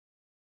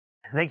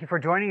Thank you for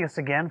joining us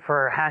again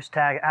for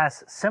hashtag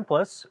Ask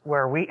Simplus,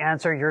 where we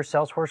answer your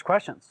Salesforce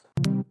questions.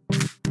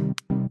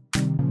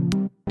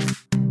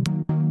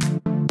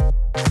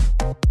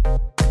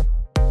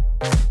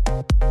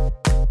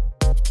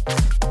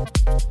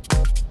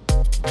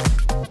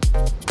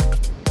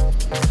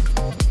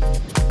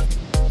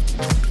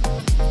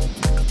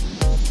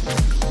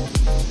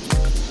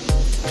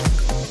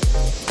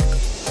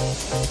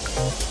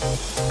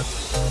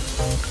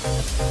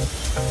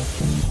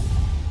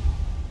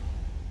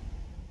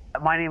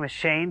 My name is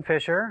Shayne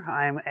Fisher.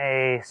 I'm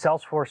a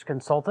Salesforce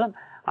consultant.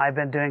 I've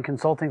been doing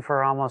consulting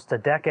for almost a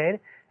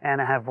decade,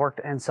 and I have worked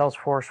in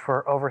Salesforce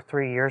for over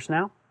 3 years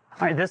now.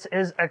 All right, this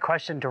is a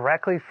question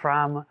directly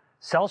from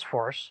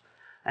Salesforce,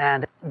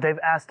 and they've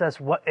asked us,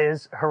 what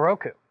is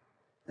Heroku?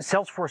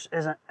 Salesforce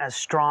isn't as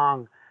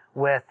strong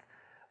with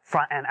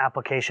front-end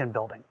application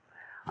building.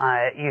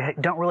 You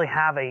don't really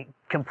have a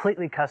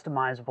completely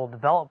customizable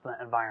development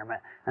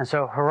environment. And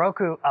so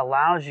Heroku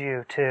allows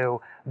you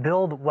to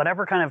build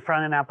whatever kind of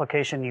front-end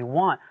application you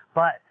want,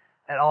 but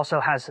it also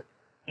has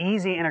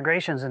easy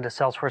integrations into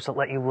Salesforce that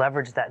let you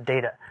leverage that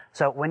data.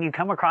 So when you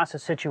come across a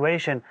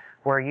situation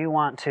where you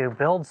want to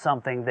build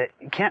something that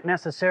you can't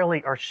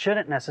necessarily or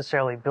shouldn't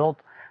necessarily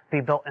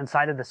be built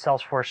inside of the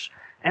Salesforce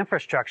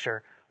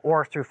infrastructure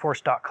or through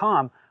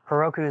Force.com,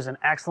 Heroku is an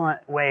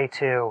excellent way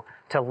to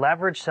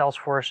leverage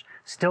Salesforce,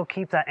 still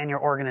keep that in your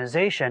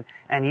organization,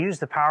 and use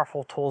the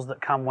powerful tools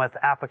that come with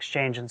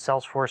AppExchange and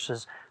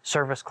Salesforce's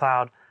Service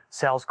Cloud,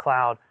 Sales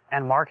Cloud,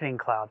 and Marketing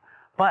Cloud.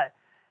 But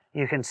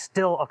you can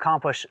still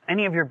accomplish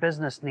any of your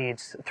business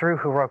needs through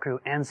Heroku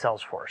and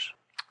Salesforce.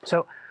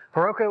 So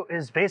Heroku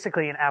is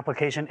basically an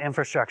application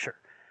infrastructure.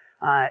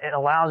 It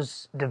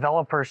allows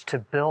developers to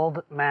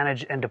build,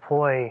 manage, and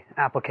deploy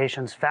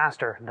applications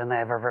faster than they've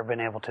ever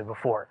been able to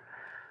before.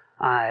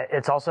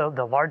 It's also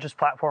the largest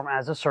platform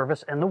as a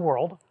service in the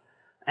world,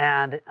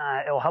 and it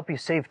will help you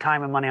save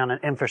time and money on an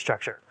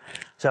infrastructure.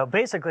 So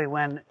basically,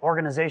 when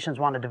organizations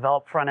want to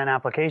develop front-end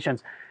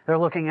applications, they're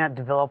looking at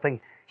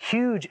developing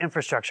huge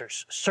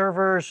infrastructures,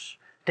 servers,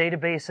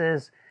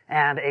 databases,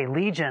 and a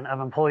legion of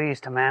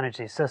employees to manage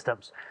these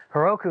systems.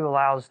 Heroku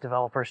allows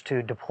developers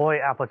to deploy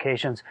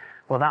applications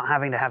without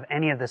having to have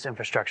any of this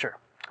infrastructure,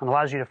 and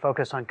allows you to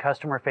focus on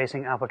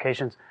customer-facing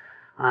applications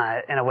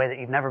in a way that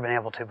you've never been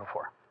able to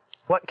before.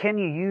 What can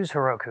you use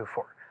Heroku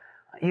for?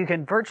 You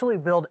can virtually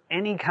build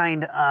any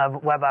kind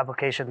of web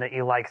application that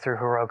you like through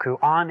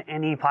Heroku on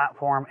any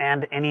platform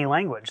and any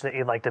language that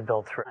you'd like to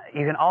build through.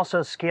 You can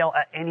also scale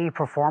at any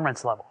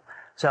performance level.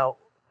 So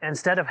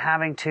instead of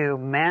having to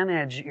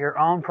manage your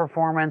own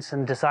performance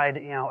and decide,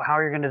 how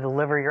you're going to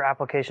deliver your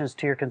applications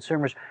to your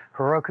consumers,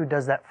 Heroku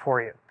does that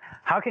for you.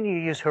 How can you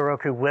use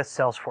Heroku with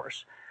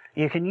Salesforce?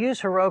 You can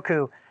use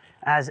Heroku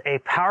as a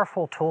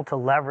powerful tool to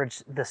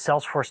leverage the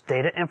Salesforce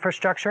data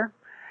infrastructure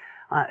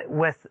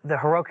with the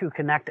Heroku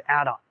Connect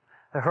add-on.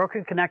 The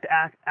Heroku Connect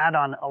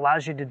add-on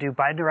allows you to do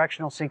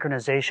bidirectional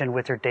synchronization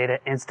with your data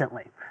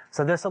instantly.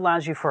 So this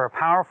allows you for a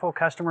powerful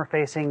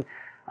customer-facing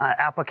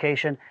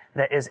application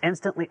that is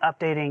instantly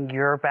updating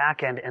your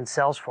backend in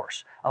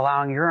Salesforce,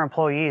 allowing your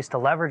employees to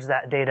leverage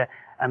that data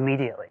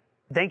immediately.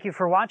 Thank you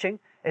for watching.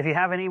 If you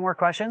have any more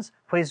questions,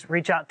 please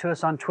reach out to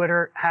us on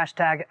Twitter,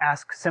 hashtag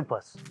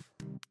AskSimplus.